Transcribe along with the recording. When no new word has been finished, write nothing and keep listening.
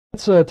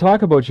Let's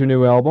talk about your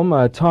new album.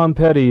 Tom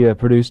Petty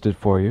produced it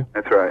for you.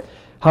 That's right.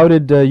 How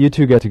did you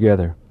two get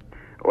together?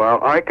 Well,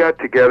 I got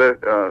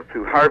together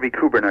through Harvey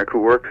Kubernick, who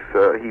worked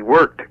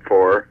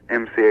for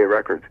MCA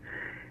Records,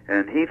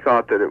 and he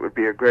thought that it would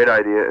be a great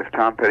idea if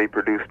Tom Petty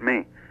produced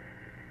me.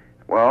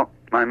 Well,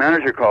 my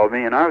manager called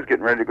me, and I was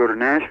getting ready to go to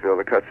Nashville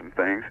to cut some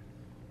things,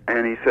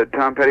 and he said,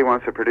 Tom Petty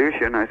wants to produce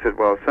you, and I said,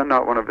 well, send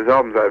out one of his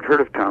albums. I've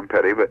heard of Tom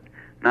Petty, but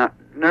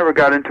never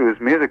got into his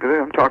music.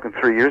 I'm talking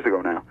 3 years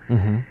ago now.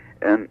 Mm-hmm.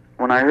 And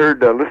when I heard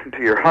Listen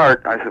to Your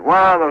Heart, I said,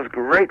 wow, those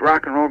great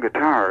rock and roll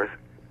guitars.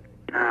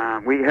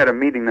 We had a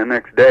meeting the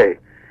next day,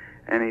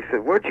 and he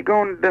said, what you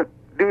going to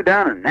do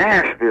down in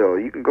Nashville?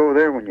 You can go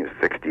there when you're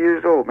 60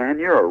 years old, man.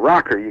 You're a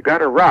rocker. You got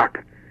to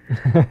rock.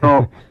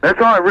 So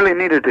that's all I really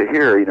needed to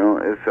hear,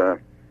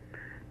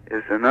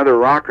 is another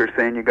rocker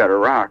saying you got to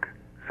rock.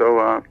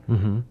 So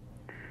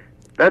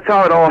that's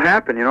how it all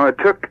happened.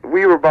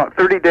 We were about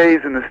 30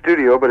 days in the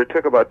studio, but it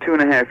took about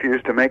 2.5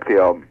 years to make the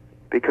album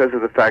because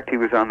of the fact he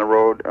was on the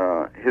road.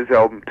 His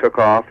album took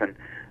off, and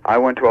I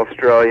went to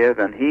Australia,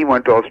 then he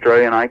went to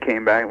Australia, and I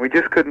came back, and we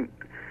just couldn't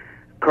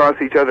cross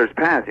each other's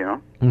paths,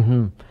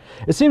 Mm-hmm.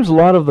 It seems a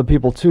lot of the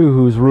people, too,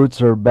 whose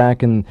roots are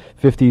back in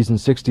 50s and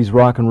 60s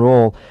rock and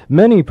roll,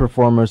 many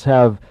performers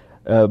have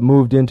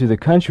moved into the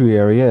country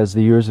area as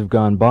the years have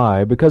gone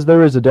by, because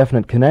there is a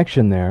definite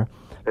connection there.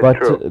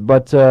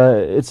 But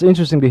it's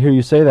interesting to hear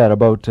you say that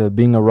about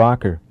being a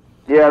rocker.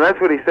 Yeah, that's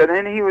what he said,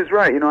 and he was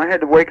right. I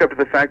had to wake up to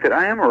the fact that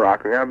I am a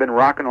rocker. I've been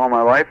rocking all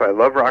my life. I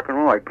love rock and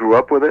roll. I grew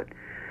up with it.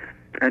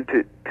 And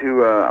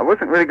I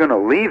wasn't really going to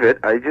leave it.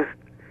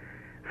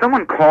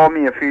 Someone called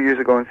me a few years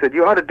ago and said,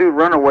 you ought to do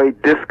Runaway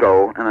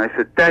Disco. And I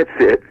said, that's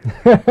it.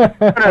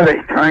 What are they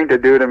trying to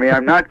do to me?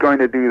 I'm not going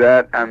to do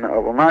that. I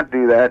will not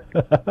do that.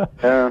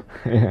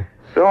 Yeah.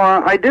 So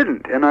I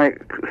didn't. And I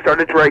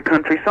started to write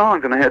country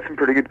songs, and I had some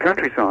pretty good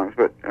country songs,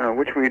 but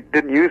which we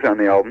didn't use on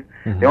the album.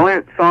 Mm-hmm. The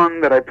only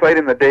song that I played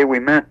in The Day We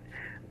Met,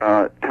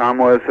 Tom,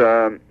 was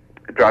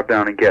Drop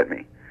Down and Get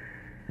Me.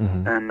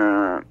 Mm-hmm.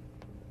 And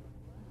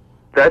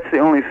that's the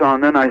only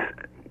song. And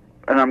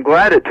I'm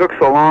glad it took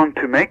so long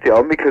to make the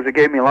album because it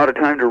gave me a lot of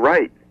time to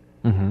write.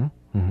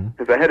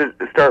 Because I had to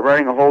start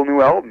writing a whole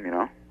new album,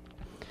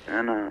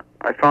 And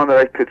I found that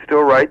I could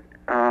still write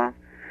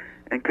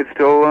and could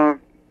still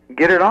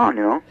get it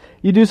on,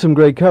 You do some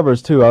great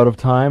covers too, Out of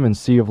Time and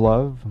Sea of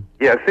Love.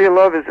 Yeah, Sea of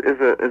Love is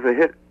a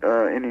hit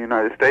in the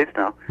United States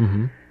now.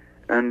 Mm-hmm.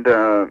 And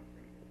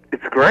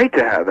it's great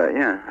to have that.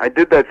 Yeah, I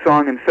did that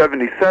song in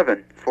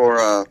 '77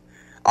 for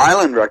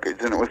Island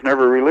Records, and it was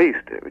never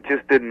released. It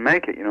just didn't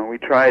make it. We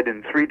tried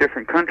in 3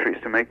 different countries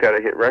to make that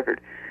a hit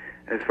record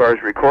as far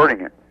as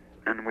recording it.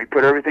 And we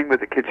put everything but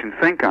the kitchen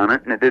sink on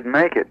it, and it didn't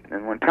make it.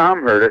 And when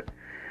Tom heard it,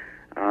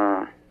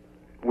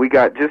 we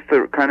got just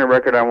the kind of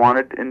record I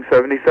wanted in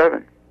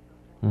 '77.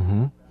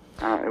 Mm-hmm.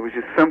 It was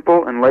just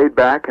simple and laid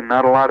back and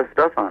not a lot of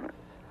stuff on it.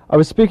 I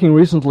was speaking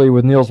recently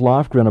with Niels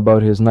Lofgren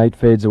about his Night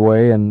Fades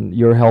Away, and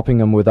you're helping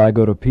him with I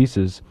Go to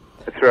Pieces.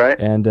 That's right.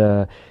 And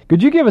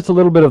could you give us a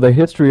little bit of the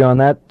history on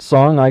that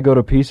song, I Go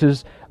to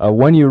Pieces,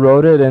 when you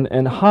wrote it,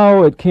 and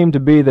how it came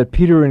to be that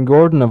Peter and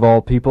Gordon, of all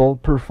people,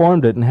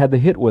 performed it and had the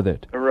hit with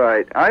it?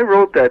 Right. I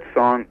wrote that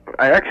song.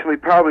 I actually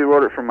probably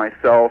wrote it for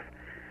myself,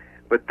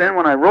 but then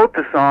when I wrote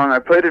the song, I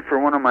played it for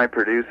one of my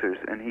producers,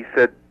 and he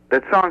said,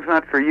 that song's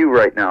not for you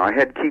right now. I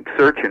had Keep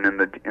Searching in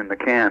the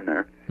can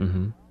there.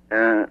 Mm-hmm.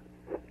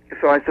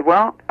 So I said,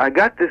 well, I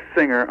got this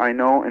singer I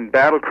know in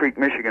Battle Creek,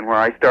 Michigan, where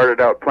I started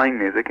out playing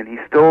music, and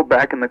he's still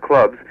back in the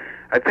clubs.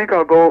 I think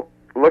I'll go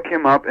look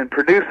him up and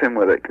produce him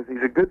with it, because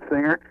he's a good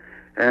singer,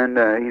 and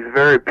he's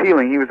very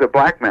appealing. He was a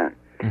black man.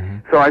 Mm-hmm.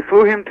 So I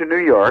flew him to New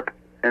York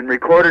and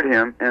recorded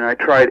him, and I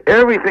tried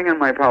everything in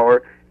my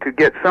power to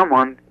get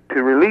someone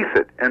to release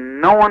it, and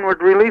no one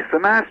would release the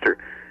master.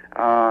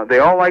 They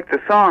all liked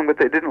the song, but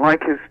they didn't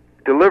like his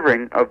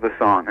delivering of the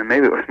song, and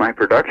maybe it was my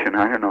production,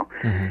 I don't know.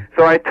 Mm-hmm.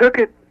 So I took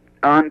it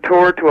on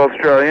tour to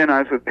Australia, and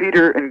I was with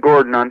Peter and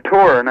Gordon on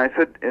tour, and I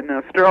said, in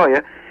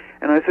Australia,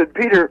 and I said,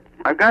 Peter,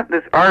 I've got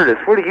this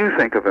artist, what do you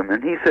think of him?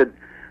 And he said,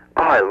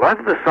 oh, I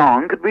love the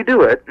song, could we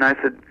do it? And I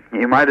said,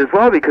 you might as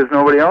well, because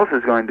nobody else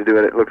is going to do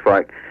it, it looks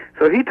like.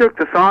 So he took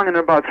the song, and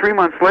about 3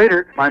 months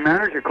later, my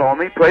manager called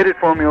me, played it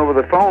for me over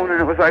the phone, and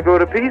it was I Go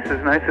to Pieces,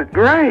 and I said,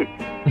 great.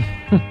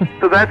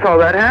 So that's how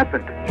that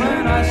happened.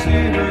 When I see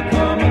her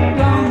coming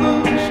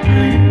down the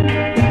street,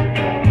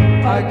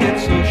 I get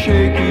so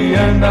shaky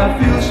and I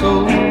feel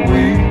so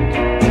weak.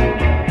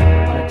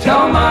 I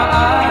tell my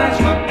eyes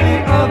look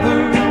the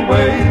other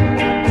way,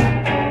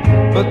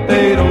 but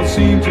they don't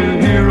seem to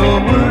hear a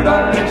word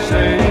I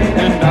say.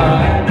 And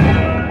I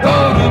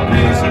go to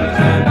pieces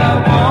and I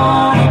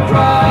wanna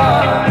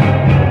cry.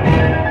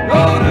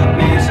 Go to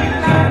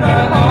pieces and I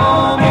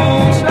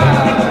almost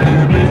die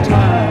every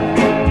time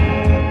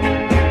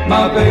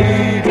my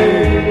baby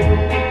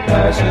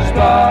passes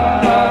by.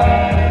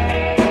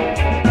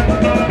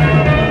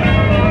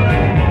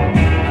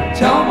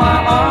 Tell my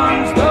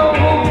arms they'll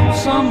hold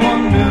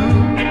someone new,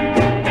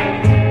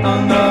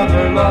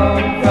 another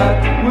love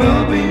that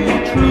will be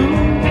true.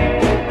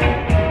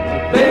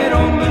 They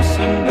don't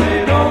listen.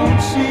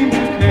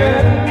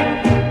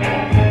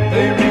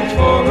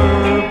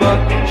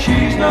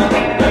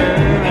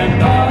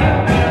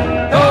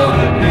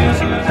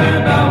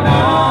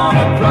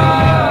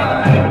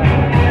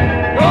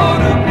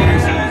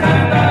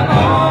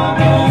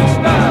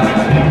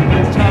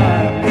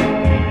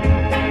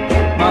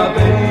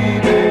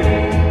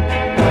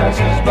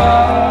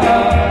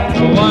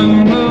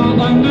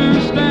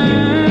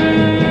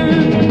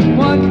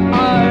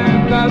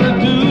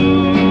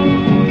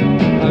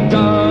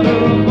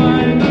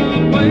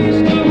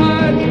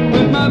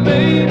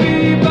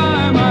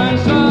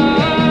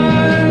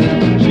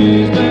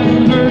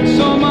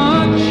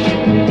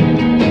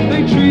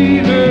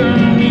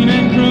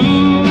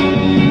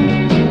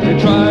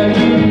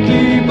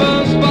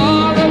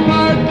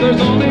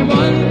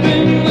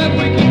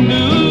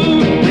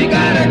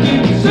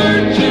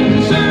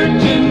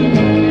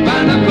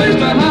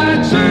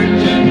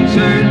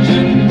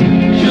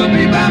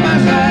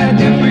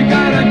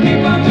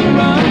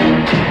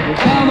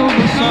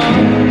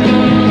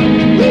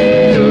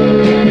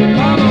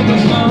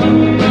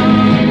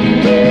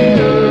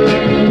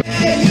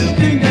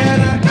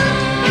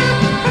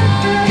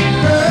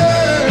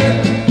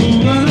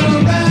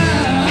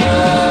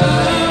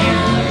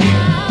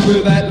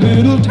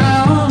 little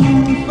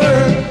town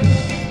first.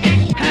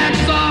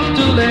 Hats off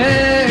to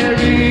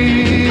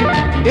Larry.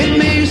 It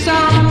may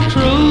sound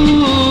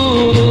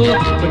true,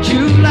 but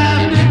you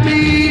laughed at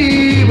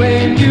me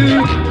when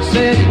you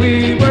said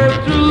we were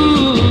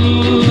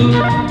through.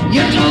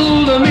 You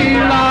told me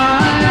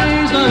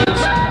lies, but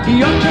it's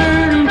your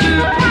turn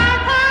to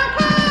cry, cry,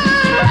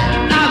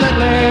 cry. Now that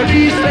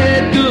Larry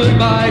said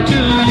goodbye to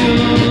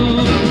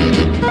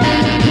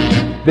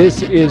you.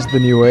 This is The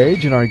New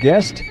Age, and our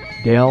guest,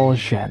 Del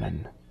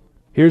Shannon.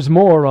 Here's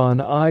more on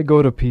I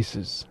Go to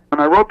Pieces. When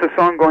I wrote the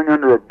song going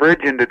under a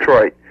bridge in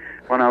Detroit,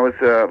 when I was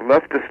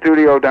left the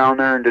studio down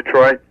there in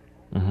Detroit,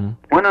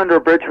 went under a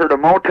bridge, heard a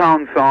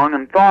Motown song,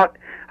 and thought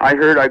I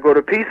heard I Go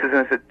to Pieces, and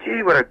I said,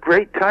 gee, what a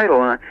great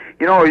title. And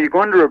you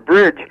go under a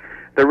bridge,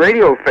 the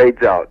radio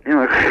fades out,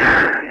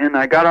 and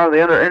I got out of the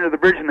other end of the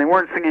bridge, and they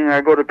weren't singing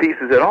I Go to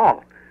Pieces at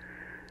all.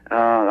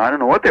 I don't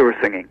know what they were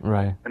singing.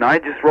 Right. And I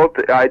just wrote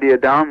the idea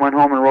down, went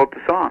home and wrote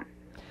the song.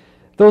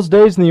 Those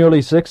days in the early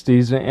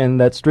 60s and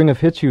that string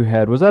of hits you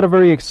had, was that a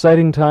very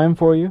exciting time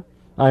for you?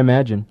 I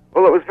imagine.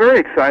 Well, it was very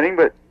exciting,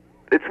 but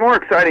it's more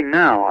exciting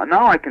now.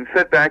 Now I can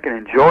sit back and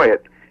enjoy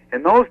it.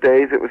 In those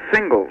days, it was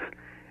singles.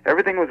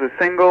 Everything was a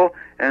single,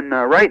 and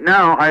right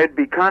now I'd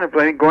be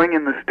contemplating going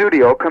in the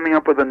studio, coming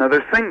up with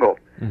another single.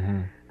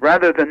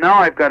 Rather than now,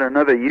 I've got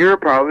another year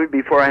probably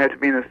before I have to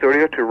be in the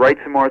studio to write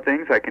some more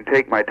things. I can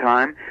take my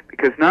time,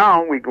 because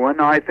now we go in.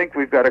 Now I think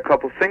we've got a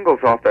couple singles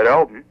off that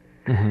album,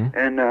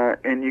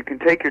 and you can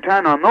take your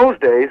time. On those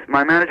days,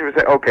 my manager would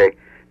say, "Okay,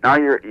 now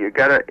you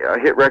got a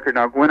hit record.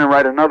 Now go in and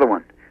write another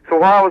one." So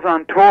while I was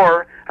on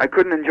tour, I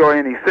couldn't enjoy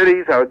any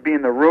cities. I would be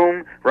in the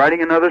room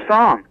writing another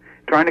song,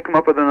 trying to come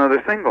up with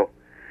another single.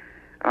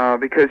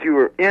 Because you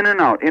were in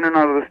and out of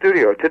the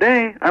studio.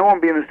 Today, I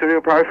won't be in the studio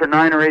probably for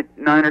 9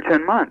 or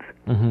 10 months.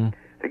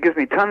 It gives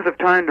me tons of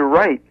time to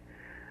write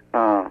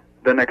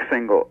the next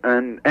single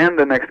and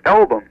the next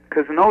album.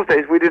 Because in those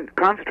days, we didn't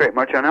concentrate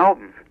much on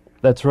albums.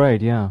 That's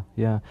right, yeah.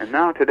 And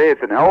now today,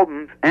 it's an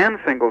albums and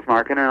singles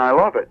market, and I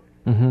love it.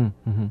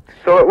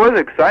 So it was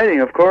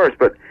exciting, of course,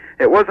 but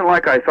it wasn't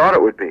like I thought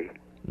it would be.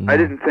 I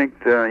didn't think,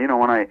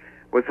 when I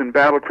was in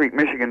Battle Creek,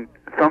 Michigan,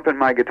 thumping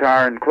my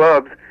guitar in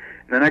clubs,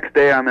 the next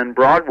day I'm in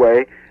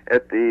Broadway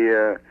at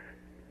the,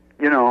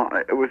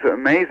 it was an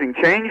amazing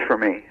change for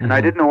me. And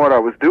I didn't know what I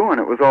was doing.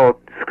 It was all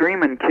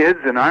screaming kids,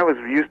 and I was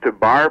used to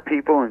bar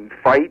people and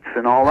fights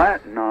and all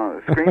that. And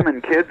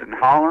screaming kids and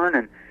hollering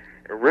and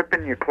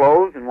ripping your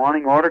clothes and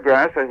wanting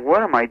autographs. I said,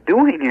 what am I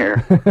doing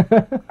here?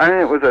 I mean,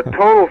 it was a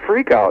total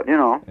freak out,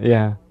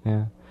 Yeah.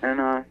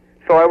 And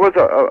so I was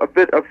a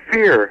bit of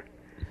fear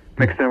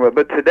mixed in with it.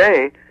 But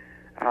today,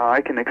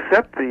 I can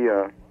accept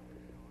the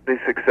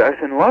success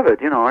and love it.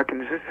 I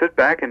can just sit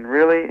back and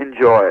really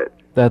enjoy it.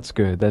 That's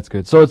good.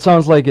 So it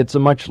sounds like it's a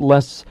much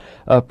less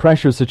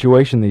pressure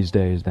situation these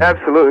days, then.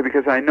 Absolutely,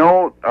 because I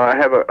know I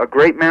have a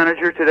great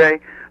manager today.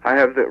 I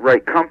have the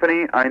right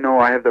company. I know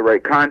I have the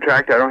right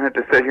contract. I don't have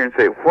to sit here and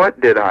say, what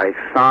did I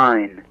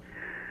sign?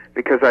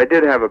 Because I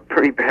did have a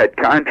pretty bad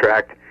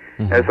contract,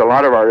 as a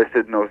lot of artists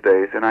did in those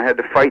days, and I had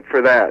to fight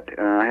for that.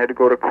 I had to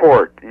go to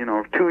court,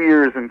 2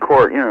 years in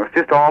court. It was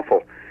just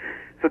awful.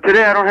 So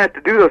today I don't have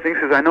to do those things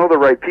because I know the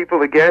right people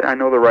to get, I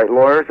know the right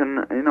lawyers,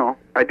 and,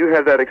 I do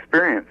have that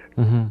experience.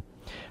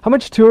 How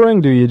much touring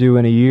do you do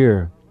in a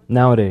year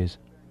nowadays?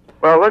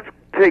 Well, let's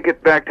take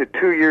it back to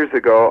 2 years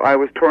ago. I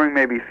was touring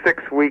maybe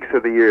 6 weeks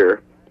of the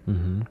year.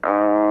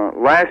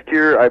 Last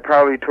year I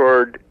probably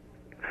toured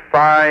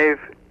I've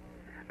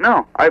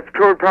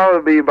toured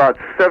probably about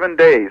 7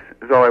 days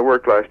is all I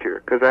worked last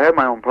year because I have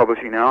my own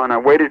publishing now, and I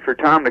waited for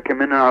Tom to come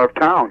in and out of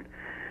town.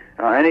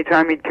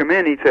 Anytime he'd come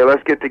in, he'd say,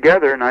 let's get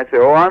together, and I'd say,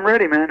 oh, I'm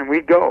ready, man, and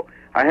we'd go.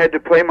 I had to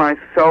play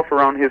myself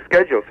around his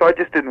schedule, so I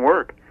just didn't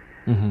work.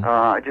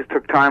 I just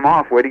took time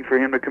off waiting for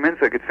him to come in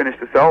so I could finish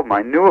this album.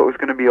 I knew it was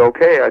going to be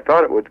okay. I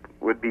thought it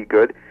would be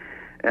good,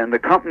 and the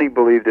company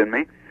believed in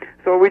me,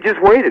 so we just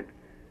waited.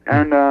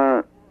 And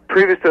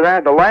previous to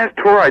that, the last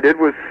tour I did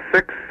was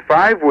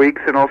 5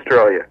 weeks in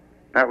Australia.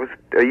 That was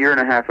a year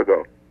and a half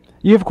ago.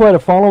 You have quite a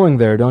following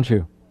there, don't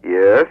you?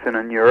 Yes, and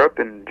in Europe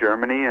and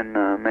Germany and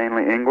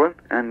mainly England.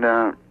 And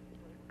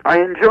I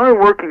enjoy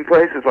working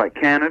places like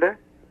Canada.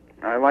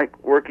 I like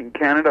working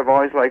Canada. I've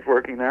always liked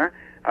working there.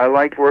 I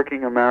liked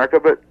working America,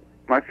 but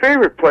my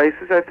favorite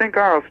places, I think,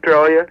 are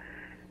Australia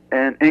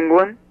and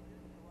England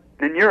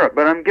and Europe.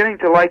 But I'm getting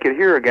to like it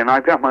here again.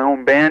 I've got my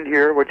own band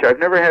here, which I've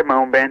never had my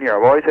own band here.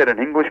 I've always had an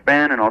English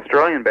band, an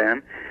Australian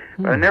band.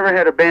 But I never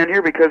had a band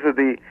here because of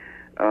the...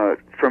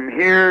 from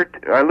here,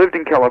 I lived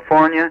in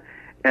California,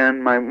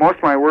 and most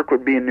of my work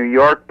would be in New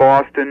York,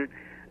 Boston,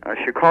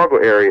 Chicago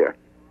area,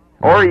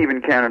 or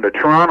even Canada,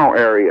 Toronto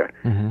area,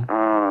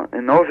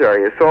 in those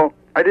areas. So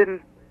I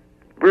didn't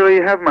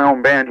really have my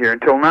own band here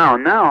until now.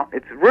 And now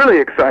it's really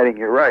exciting.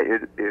 You're right.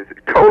 It is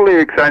totally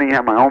exciting to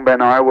have my own band.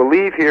 Now I will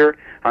leave here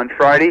on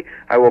Friday.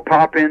 I will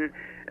pop in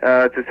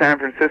to San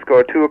Francisco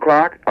at 2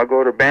 o'clock. I'll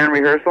go to band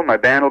rehearsal. My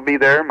band will be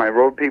there. My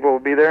road people will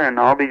be there, and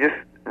I'll be just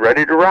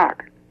ready to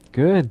rock.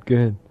 Good.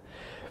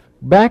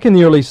 Back in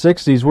the early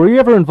 60s, were you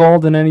ever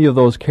involved in any of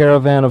those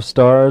Caravan of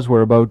Stars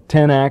where about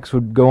 10 acts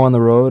would go on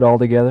the road all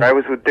together? I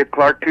was with Dick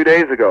Clark 2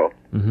 days ago.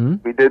 Mm-hmm.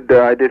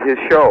 I did his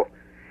show,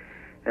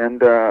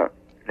 and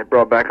it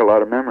brought back a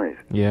lot of memories.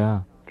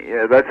 Yeah.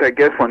 Yeah, that's, I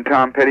guess, when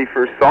Tom Petty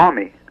first saw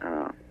me.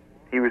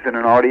 He was in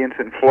an audience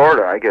in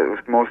Florida. I guess it was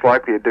most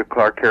likely a Dick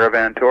Clark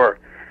Caravan tour.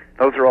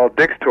 Those are all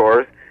Dick's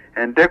tours,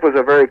 and Dick was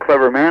a very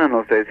clever man in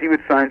those days. He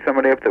would sign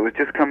somebody up that was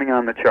just coming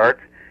on the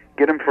charts,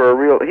 get him for a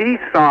real... He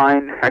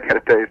signed, I got to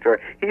tell you a story,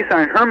 he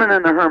signed Herman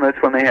and the Hermits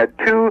when they had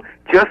 2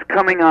 just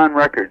coming on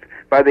records.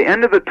 By the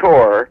end of the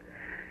tour,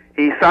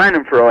 he signed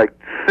them for like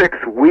 6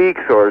 weeks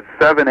or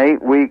 7,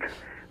 8 weeks.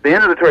 At the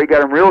end of the tour, he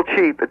got them real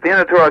cheap. At the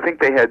end of the tour, I think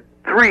they had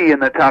 3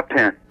 in the top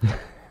 10.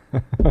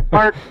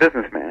 Smart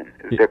businessman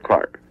is Dick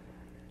Clark.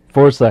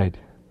 Foresight.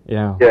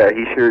 Yeah. Yeah,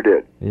 he sure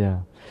did.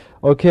 Yeah.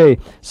 Okay,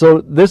 so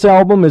this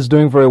album is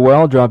doing very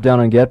well, Drop Down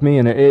and Get Me,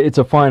 and it's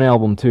a fine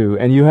album too.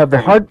 And you have the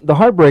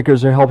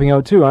Heartbreakers are helping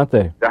out too, aren't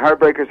they? The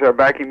Heartbreakers are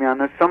backing me on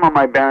this. Some of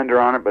my band are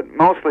on it, but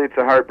mostly it's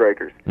the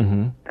Heartbreakers.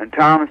 Mm-hmm. And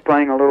Tom is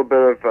playing a little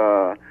bit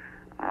of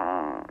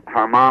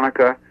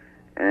harmonica,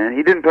 and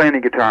he didn't play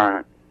any guitar on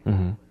it.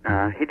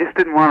 Mm-hmm. He just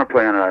didn't want to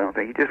play on it, I don't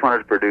think. He just wanted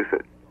to produce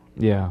it.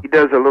 Yeah. He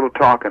does a little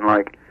talking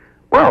like,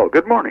 well,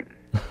 good morning.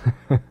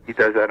 He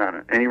does that on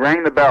it. And he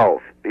rang the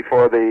bells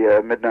before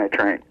the midnight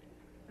train.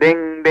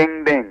 Ding,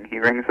 ding, ding. He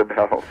rings the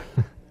bells.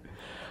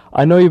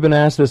 I know you've been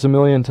asked this a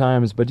million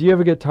times, but do you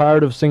ever get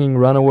tired of singing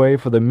Runaway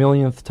for the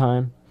millionth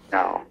time?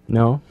 No.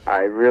 No? I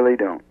really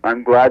don't.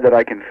 I'm glad that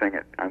I can sing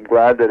it. I'm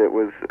glad that it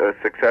was a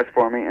success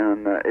for me,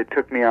 and it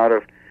took me out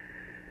of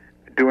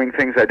doing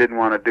things I didn't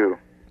want to do.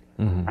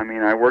 Mm-hmm. I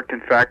mean, I worked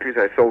in factories,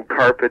 I sold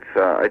carpets,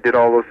 I did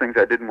all those things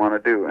I didn't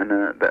want to do, and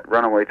that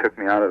Runaway took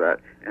me out of that,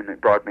 and it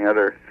brought me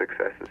other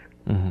successes.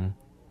 Mm-hmm.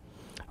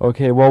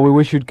 Okay, well, we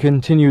wish you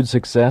continued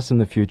success in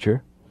the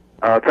future.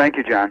 Thank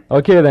you, John.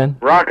 Okay, then.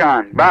 Rock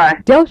on.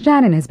 Bye. Del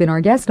Shannon has been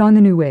our guest on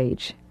The New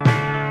Age.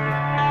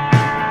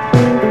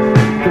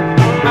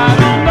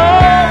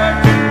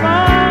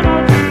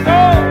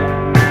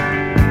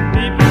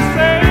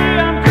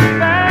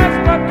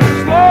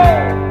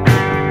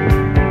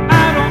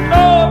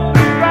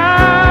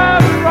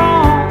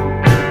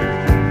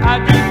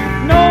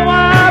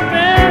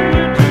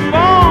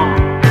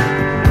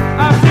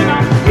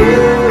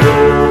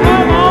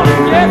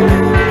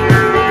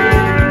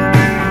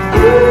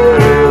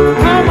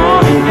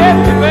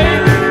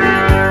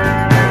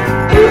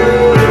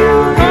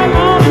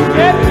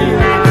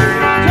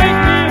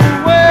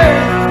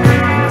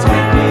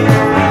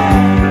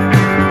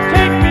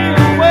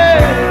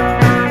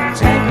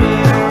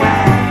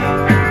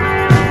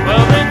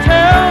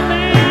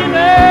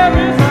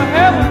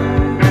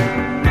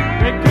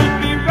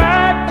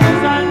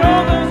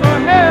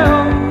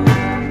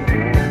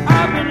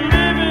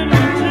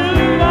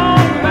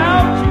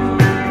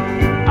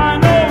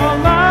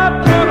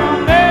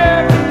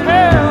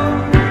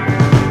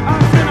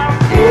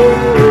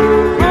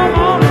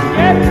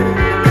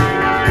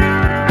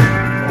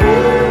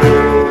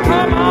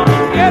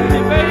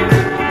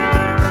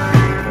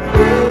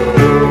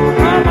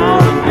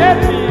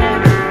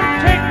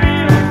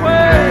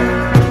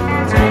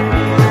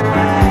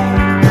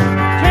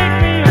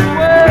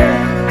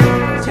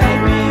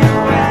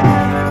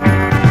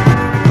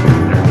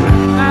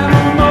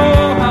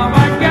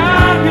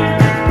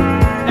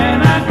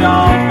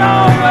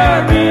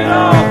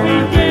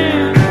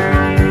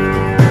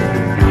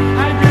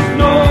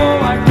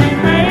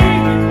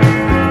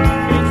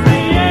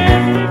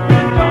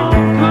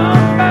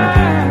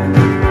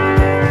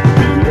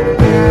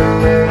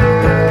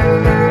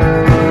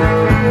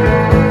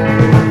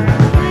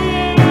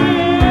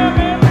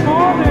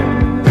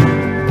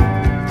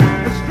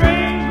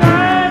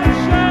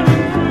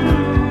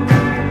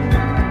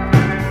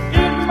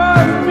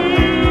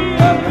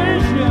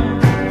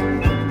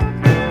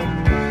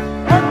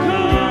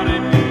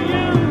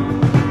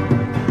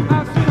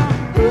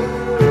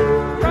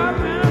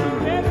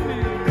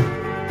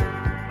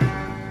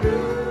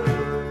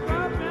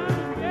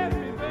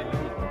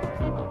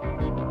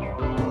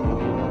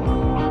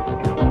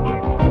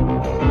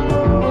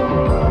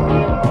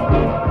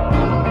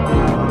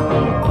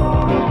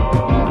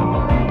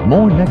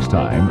 More next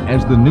time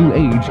as the New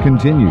Age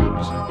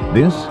continues.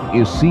 This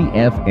is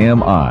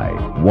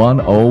CFMI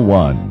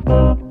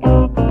 101.